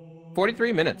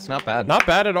 43 minutes, not bad. Not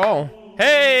bad at all.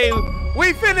 Hey,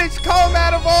 we finished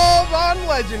Combat Evolved on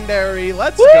Legendary.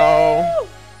 Let's go.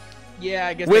 Yeah,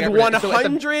 I guess with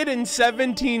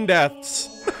 117 deaths.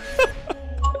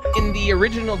 In the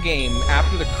original game,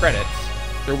 after the credits,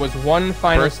 there was one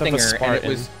final Birth of a stinger, and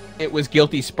Spartan. it was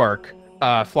Guilty Spark,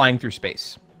 flying through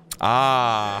space.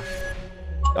 Ah.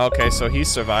 Okay, so he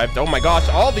survived. Oh my gosh,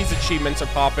 all these achievements are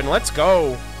popping. Let's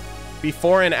go.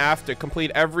 Before and after.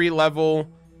 Complete every level,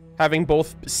 having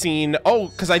both seen... Oh,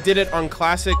 because I did it on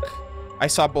Classic. I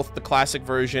saw both the Classic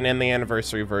version and the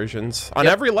Anniversary versions. On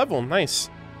every level. Nice.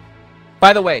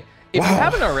 By the way, if you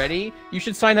haven't already, you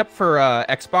should sign up for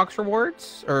Xbox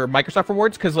rewards or Microsoft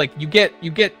rewards, because like you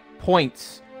get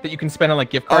points that you can spend on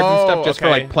like gift cards and stuff just for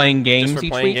like playing games just for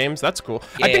each playing week. games. That's cool.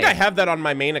 Yeah. I think I have that on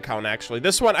my main account actually.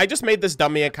 This one, I just made this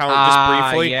dummy account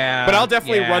just briefly, but I'll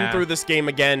definitely run through this game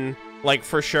again, like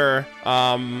for sure.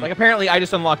 Like apparently, I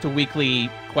just unlocked a weekly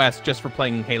quest just for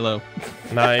playing Halo.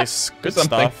 Nice, good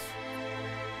stuff.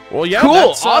 Well, yeah, cool,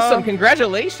 that's, awesome,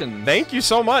 congratulations. Thank you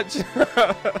so much.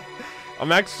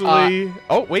 I'm actually.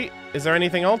 Oh wait, is there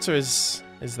anything else, or is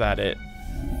that it?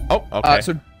 Oh, okay.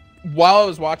 So while I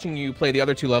was watching you play the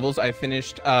other two levels, I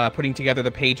finished putting together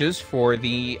the pages for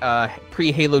the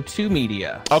pre-Halo 2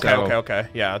 media. Okay, okay.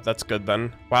 Yeah, that's good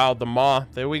then. Wow, the Maw.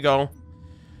 There we go.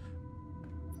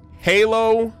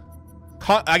 Halo.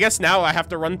 I guess now I have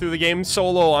to run through the game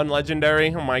solo on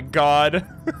Legendary. Oh my god.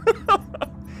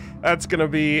 That's gonna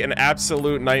be an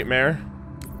absolute nightmare,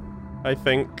 I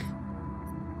think.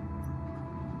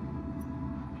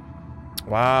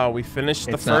 Wow, we finished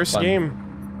the first game.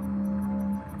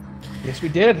 Yes, we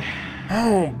did.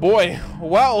 Oh boy.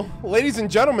 Well, ladies and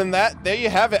gentlemen, there you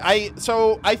have it.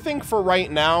 So I think for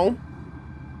right now,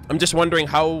 I'm just wondering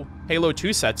how Halo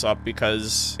 2 sets up,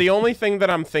 because the only thing that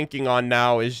I'm thinking on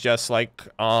now is just like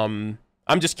I'm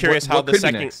just curious how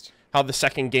the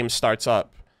second game starts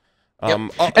up.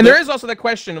 And there is also the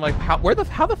question like how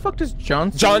the fuck does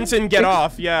Johnson get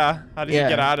off? Yeah, how does he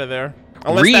get out of there?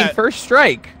 Read First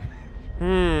Strike.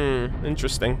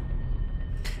 Interesting.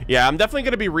 Yeah, I'm definitely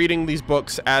going to be reading these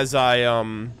books as I,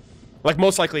 like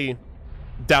most likely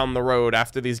down the road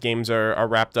after these games are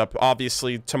wrapped up.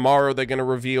 Obviously, tomorrow they're going to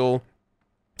reveal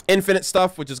Infinite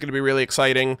stuff, which is going to be really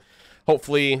exciting.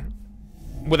 Hopefully,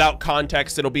 without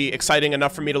context, it'll be exciting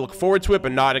enough for me to look forward to it,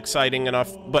 but not exciting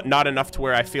enough, but not enough to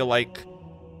where I feel like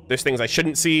there's things I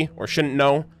shouldn't see or shouldn't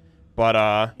know.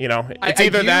 But, you know, it's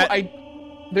either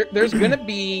there's going to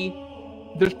be...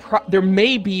 there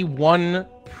may be one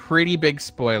pretty big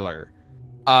spoiler.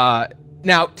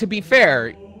 Now, to be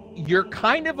fair, you're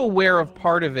kind of aware of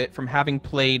part of it from having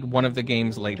played one of the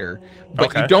games later,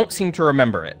 but you don't seem to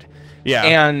remember it. Yeah.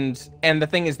 And the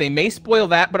thing is, they may spoil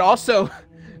that, but also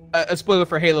a spoiler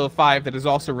for Halo 5 that is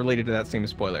also related to that same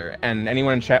spoiler. And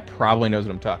anyone in chat probably knows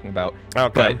what I'm talking about.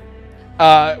 Okay.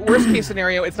 But worst case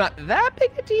scenario, it's not that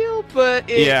big a deal, but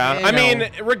I mean,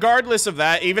 regardless of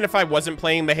that, even if I wasn't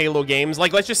playing the Halo games,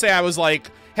 like let's just say I was like,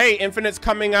 hey, Infinite's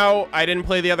coming out, I didn't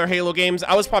play the other Halo games,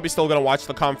 I was probably still gonna watch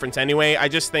the conference anyway. I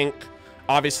just think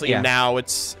obviously now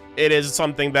it is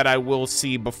something that I will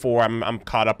see before I'm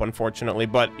caught up, unfortunately,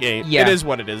 but it is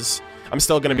what it is. I'm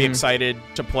still gonna be excited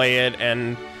to play it,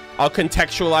 and I'll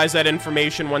contextualize that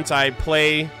information once I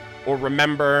play or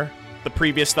remember the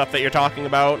previous stuff that you're talking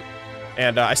about.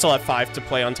 And I still have 5 to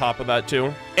play on top of that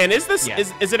too. And is this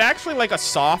is it actually like a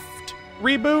soft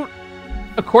reboot?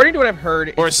 According to what I've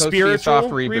heard, or it's supposed to be a soft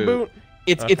reboot?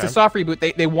 It's a soft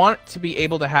reboot. They want to be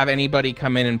able to have anybody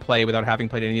come in and play without having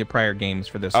played any of the prior games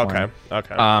for this one.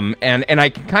 Okay. And I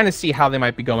can kind of see how they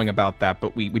might be going about that,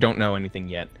 but we don't know anything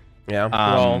yet. Yeah.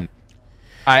 Well,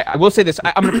 I will say this.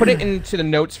 I'm going to put it into the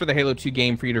notes for the Halo 2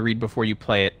 game for you to read before you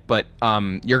play it, but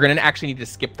you're going to actually need to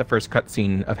skip the first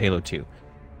cutscene of Halo 2.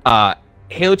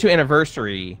 Halo 2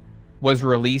 Anniversary was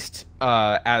released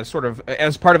as part of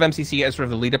MCC as sort of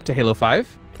the lead up to Halo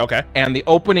 5. Okay. And the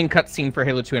opening cutscene for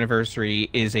Halo 2 Anniversary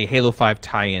is a Halo 5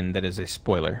 tie-in that is a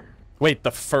spoiler. Wait,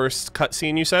 the first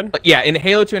cutscene you said? Yeah, in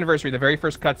Halo 2 Anniversary, the very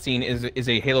first cutscene is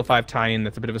a Halo 5 tie-in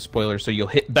that's a bit of a spoiler. So you'll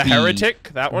hit the Heretic,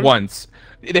 that one. Once.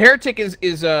 The Heretic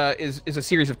is a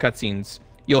series of cutscenes.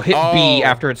 You'll hit B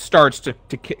after it starts to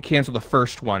cancel the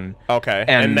first one. Okay.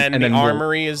 And then the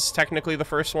Armory is technically the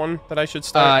first one that I should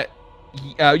start.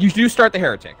 You do start the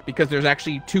Heretic because there's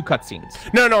actually 2 cutscenes.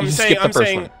 No, I'm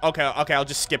saying. Okay, I'll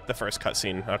just skip the first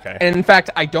cutscene. Okay. And in fact,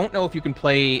 I don't know if you can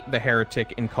play the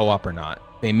Heretic in co-op or not.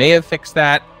 They may have fixed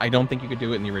that. I don't think you could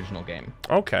do it in the original game.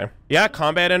 Okay. Yeah,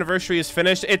 Combat Anniversary is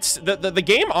finished. It's the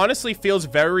game honestly feels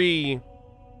very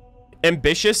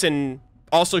ambitious and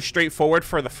also straightforward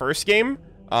for the first game.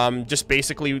 Just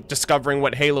basically discovering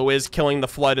what Halo is, killing the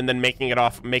Flood, and then making it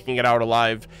out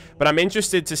alive. But I'm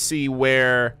interested to see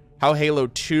where Halo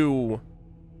 2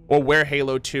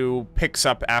 picks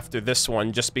up after this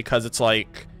one, just because it's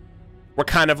like we're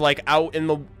kind of like out in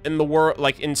the world,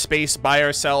 like in space by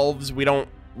ourselves. We don't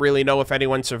really know if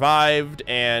anyone survived,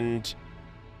 and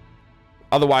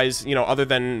otherwise, you know, other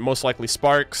than most likely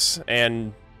Sparks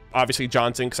and obviously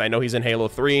Johnson, because I know he's in Halo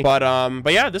 3. But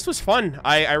yeah, this was fun.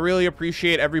 I really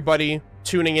appreciate everybody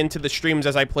tuning into the streams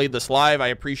as I played this live. I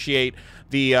appreciate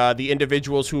the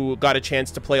individuals who got a chance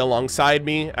to play alongside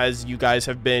me, as you guys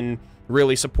have been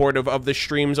really supportive of the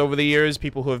streams over the years.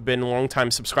 People who have been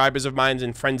longtime subscribers of mine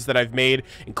and friends that I've made,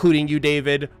 including you,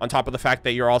 David, on top of the fact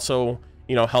that you're also,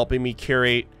 you know, helping me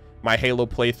curate my Halo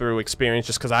playthrough experience,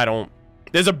 just because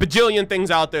there's a bajillion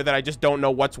things out there that I just don't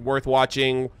know what's worth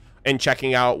watching and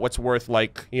checking out, what's worth,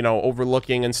 like, you know,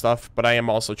 overlooking and stuff. But I am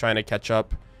also trying to catch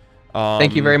up.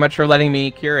 Thank you very much for letting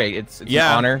me curate. It's an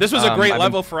honor. This was a great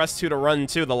level for us two to run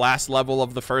too. The last level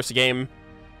of the first game.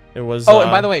 It was. Oh, and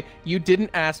by the way, you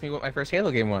didn't ask me what my first Halo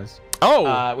game was.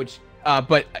 Oh.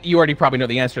 But you already probably know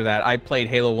the answer to that. I played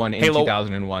Halo 1 in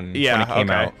 2001 when it came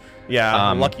out.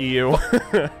 Yeah, lucky you.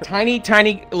 tiny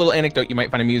little anecdote you might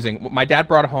find amusing. My dad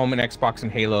brought home an Xbox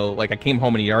and Halo. Like, I came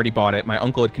home and he'd already bought it. My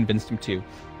uncle had convinced him to.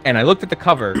 And I looked at the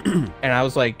cover and I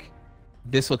was like,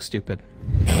 this looks stupid.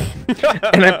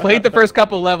 And I played the first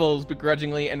couple levels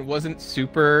begrudgingly and wasn't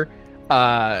super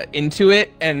into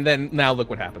it. And then now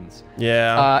look what happens.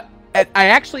 Yeah. I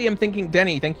actually am thinking,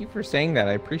 Denny, thank you for saying that.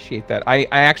 I appreciate that. I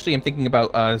actually am thinking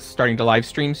about starting to live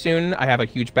stream soon. I have a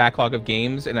huge backlog of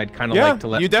games, and I'd kind of like to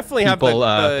let you definitely people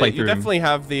play through. You definitely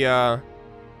have the. I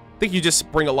think you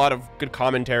just bring a lot of good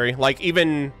commentary. Like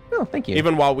even. Oh, thank you.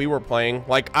 Even while we were playing,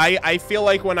 like I feel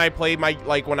like when I played my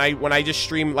when I just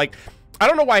stream, like, I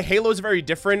don't know why Halo is very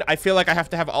different. I feel like I have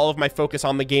to have all of my focus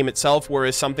on the game itself,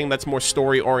 whereas something that's more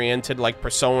story oriented, like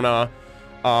Persona,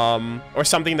 or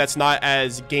something that's not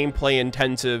as gameplay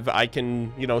intensive, I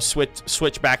can, you know,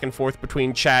 switch back and forth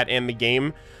between chat and the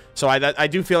game. So I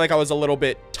do feel like I was a little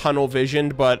bit tunnel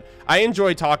visioned, but I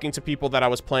enjoy talking to people that I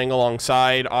was playing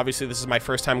alongside. Obviously, this is my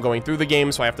first time going through the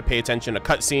game, so I have to pay attention to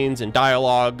cutscenes and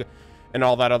dialogue and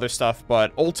all that other stuff.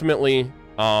 But ultimately,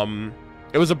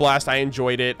 it was a blast. I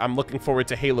enjoyed it. I'm looking forward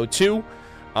to Halo 2.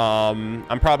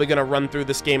 I'm probably gonna run through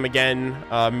this game again,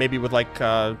 maybe with like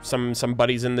some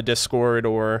buddies in the Discord,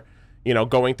 or, you know,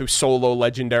 going through solo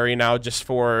legendary now just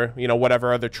for, you know,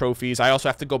 whatever other trophies. I also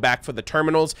have to go back for the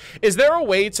terminals. Is there a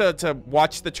way to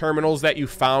watch the terminals that you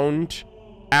found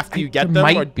after you get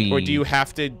them, or do you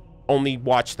have to only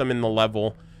watch them in the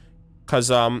level?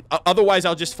 Because otherwise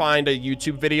I'll just find a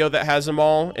YouTube video that has them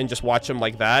all and just watch them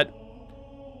like that.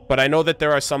 But I know that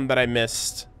there are some that I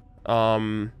missed,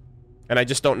 and I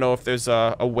just don't know if there's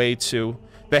a way to.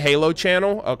 The Halo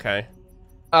channel? Okay.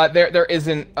 There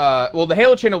isn't. Well, the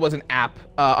Halo channel was an app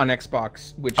on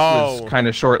Xbox, which was kind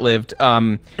of short-lived.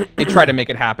 They tried to make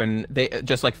it happen. They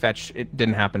just like Fetch, it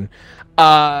didn't happen.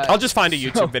 I'll just find a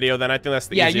YouTube video then. I think that's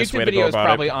the easiest way to go about it. Yeah, YouTube video is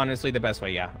probably honestly the best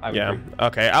way. Yeah. I would agree.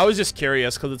 Okay. I was just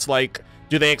curious because it's like,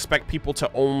 do they expect people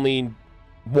to only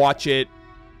watch it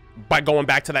by going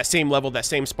back to that same level, that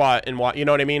same spot, and you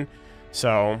know what I mean?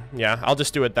 So yeah, I'll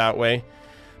just do it that way.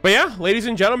 But yeah, ladies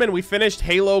and gentlemen, we finished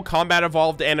Halo Combat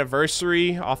Evolved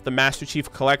Anniversary off the Master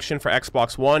Chief Collection for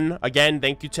Xbox One. Again,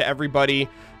 thank you to everybody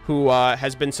who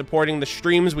has been supporting the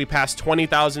streams. We passed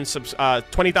 20,000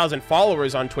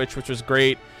 followers on Twitch, which was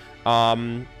great.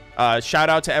 Shout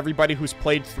out to everybody who's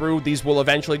played through. These will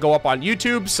eventually go up on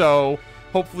YouTube, so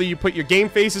hopefully you put your game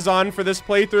faces on for this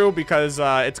playthrough, because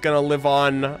it's going to live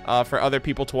on for other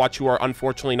people to watch who are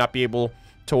unfortunately not be able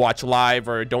to watch live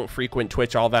or don't frequent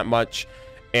Twitch all that much.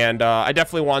 And I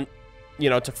definitely want, you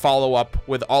know, to follow up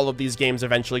with all of these games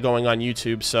eventually going on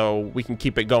YouTube, so we can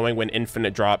keep it going when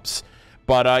Infinite drops.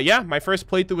 But yeah, my first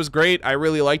playthrough was great. I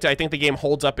really liked it. I think the game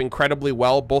holds up incredibly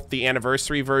well, both the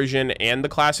anniversary version and the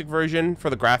classic version, for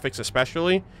the graphics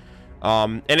especially.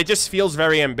 And it just feels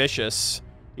very ambitious,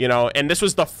 you know, and this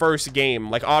was the first game.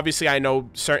 Like, obviously I know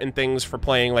certain things for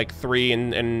playing like 3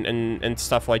 and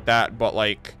stuff like that, but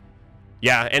like,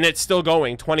 yeah, and it's still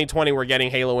going. 2020, we're getting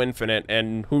Halo Infinite,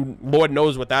 and who, Lord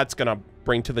knows what that's gonna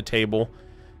bring to the table.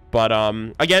 But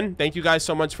again, thank you guys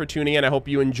so much for tuning in. I hope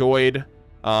you enjoyed.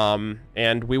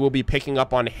 And we will be picking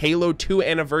up on Halo 2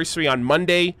 Anniversary on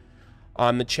Monday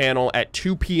on the channel at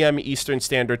 2 p.m. Eastern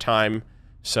Standard Time.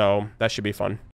 So that should be fun.